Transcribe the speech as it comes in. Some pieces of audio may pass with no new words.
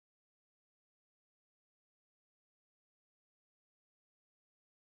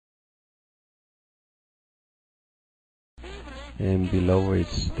and below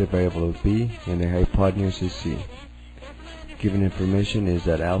it's the variable of b, and the hypotenuse is c. Given information is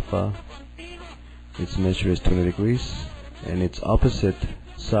that alpha, its measure is 20 degrees, and its opposite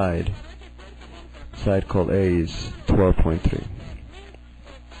side called A, is 12.3.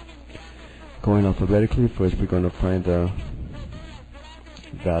 Going alphabetically, first we're going to find the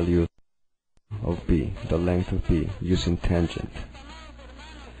value of b, the length of b, using tangent.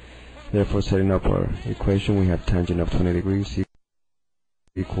 Therefore, setting up our equation, we have tangent of 20 degrees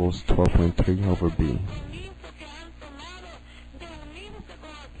equals 12.3 over b.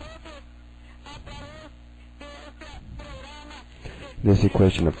 This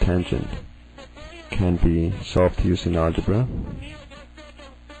equation of tangent can be solved using algebra.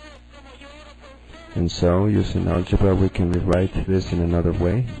 And so, using algebra, we can rewrite this in another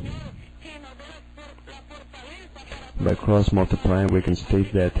way. By cross multiplying, we can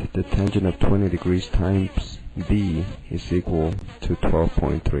state that the tangent of 20 degrees times b is equal to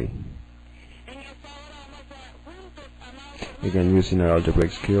 12.3. Again, using our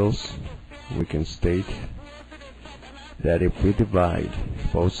algebraic skills, we can state that if we divide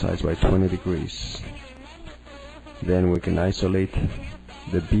both sides by 20 degrees, then we can isolate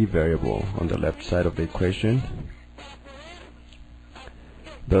the b variable on the left side of the equation,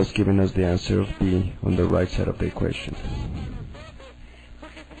 thus giving us the answer of b on the right side of the equation.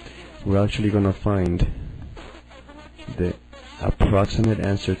 We're actually going to find the approximate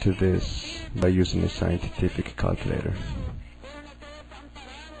answer to this by using a scientific calculator.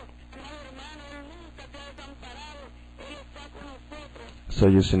 So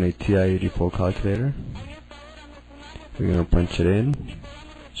using a TI-84 calculator, we're going to punch it in,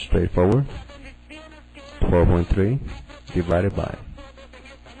 straightforward, 12.3 divided by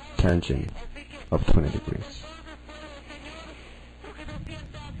tangent of 20 degrees.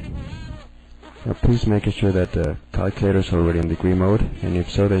 Now please make sure that the calculator is already in degree mode, and if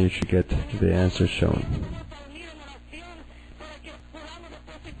so, then you should get the answer shown.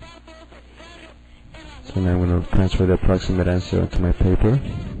 So now I'm going to transfer the approximate answer onto my paper.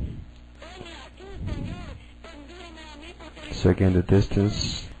 So again, the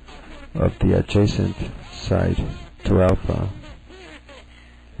distance of the adjacent side to alpha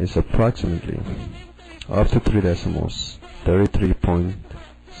is approximately, up to 3 decimals,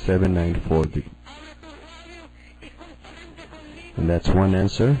 33.794. And that's one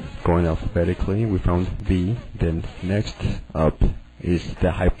answer. Going alphabetically, we found B. Then next up is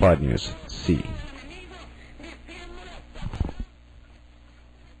the hypotenuse, C.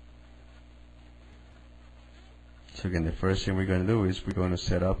 So again, the first thing we're going to do is we're going to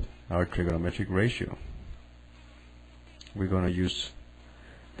set up our trigonometric ratio. We're going to use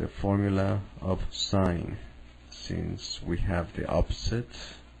the formula of sine, since we have the opposite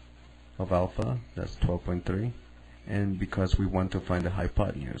of alpha, that's 12.3, and because we want to find the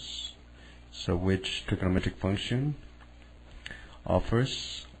hypotenuse. So which trigonometric function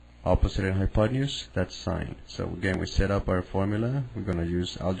offers opposite and hypotenuse? That's sine. So again, we set up our formula. We're going to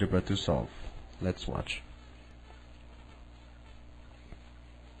use algebra to solve. Let's watch.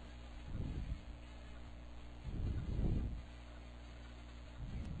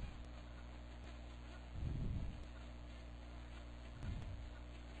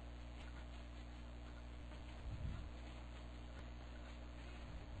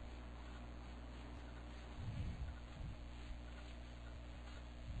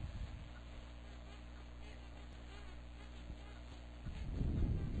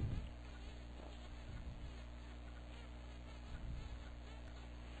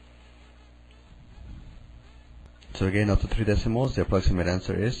 So again, up to 3 decimals, the approximate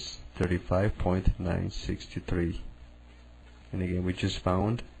answer is 35.963. And again, we just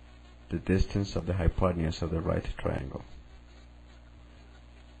found the distance of the hypotenuse of the right triangle.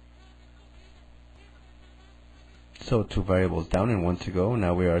 So 2 variables down and 1 to go.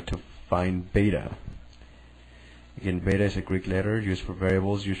 Now we are to find beta. Again, beta is a Greek letter used for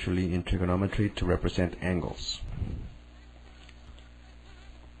variables, usually in trigonometry, to represent angles.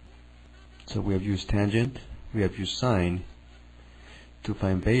 So we have used tangent, we have used sine. To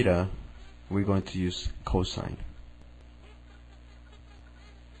find beta, we're going to use cosine.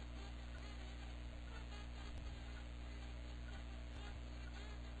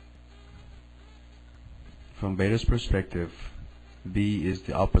 From beta's perspective, B is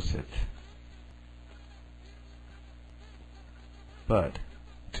the opposite. But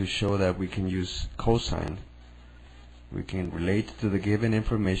to show that we can use cosine, we can relate to the given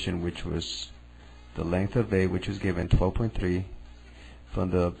information, which was the length of A, which was given 12.3.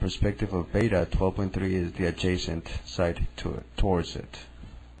 From the perspective of beta, 12.3 is the adjacent side towards it.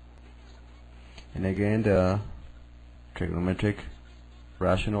 And again, the trigonometric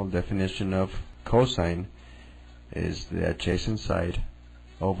rational definition of cosine is the adjacent side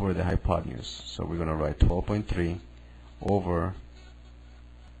over the hypotenuse. So we're going to write 12.3 over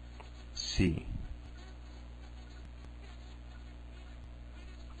C.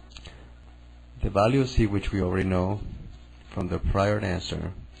 The value of C, which we already know from the prior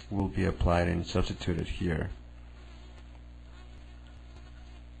answer, will be applied and substituted here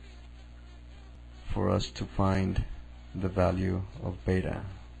for us to find the value of beta.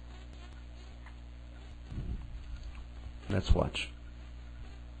 Let's watch.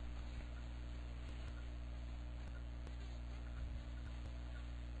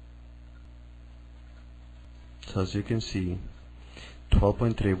 So as you can see,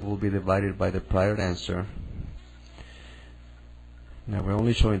 12.3 will be divided by the prior answer. Now we're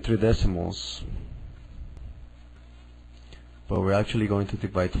only showing 3 decimals, but we're actually going to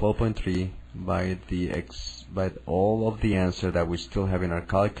divide 12.3 by all of the answer that we still have in our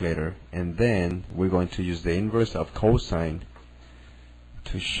calculator, and then we're going to use the inverse of cosine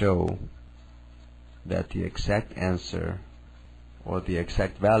to show that the exact answer or the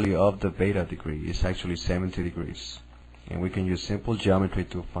exact value of the beta degree is actually 70 degrees. And we can use simple geometry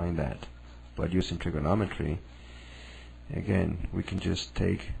to find that. But using trigonometry, again, we can just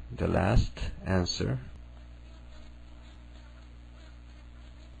take the last answer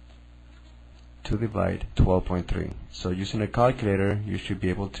to divide 12.3. So using a calculator, you should be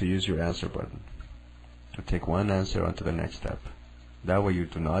able to use your answer button to take one answer onto the next step. That way you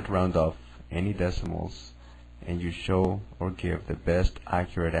do not round off any decimals, and you show or give the best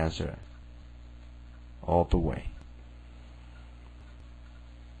accurate answer all the way.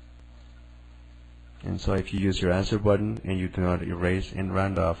 And so if you use your answer button and you do not erase and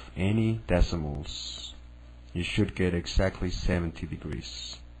round off any decimals, you should get exactly 70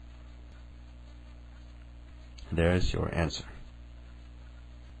 degrees. There's your answer.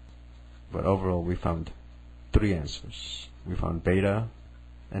 But overall we found 3 answers. We found beta,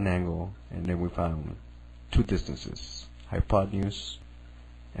 an angle, and then we found 2 distances, hypotenuse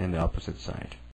and the opposite side.